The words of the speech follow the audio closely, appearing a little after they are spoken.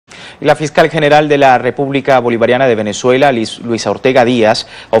La fiscal general de la República Bolivariana de Venezuela, Luisa Ortega Díaz,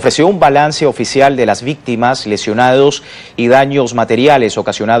 ofreció un balance oficial de las víctimas, lesionados y daños materiales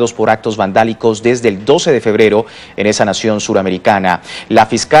ocasionados por actos vandálicos desde el 12 de febrero en esa nación suramericana. La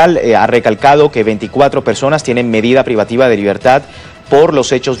fiscal ha recalcado que 24 personas tienen medida privativa de libertad por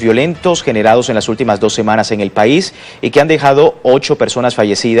los hechos violentos generados en las últimas 2 semanas en el país y que han dejado 8 personas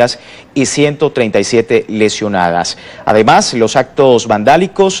fallecidas y 137 lesionadas. Además, los actos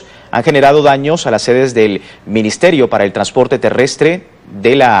vandálicos han generado daños a las sedes del Ministerio para el Transporte Terrestre,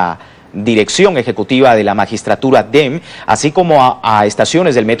 de la Dirección Ejecutiva de la Magistratura DEM, así como a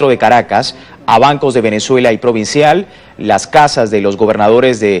estaciones del Metro de Caracas, a bancos de Venezuela y Provincial, las casas de los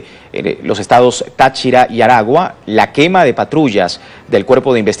gobernadores de los estados Táchira y Aragua, la quema de patrullas del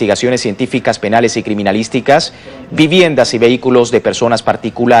Cuerpo de Investigaciones Científicas, Penales y Criminalísticas, viviendas y vehículos de personas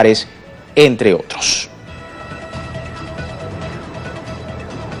particulares, entre otros.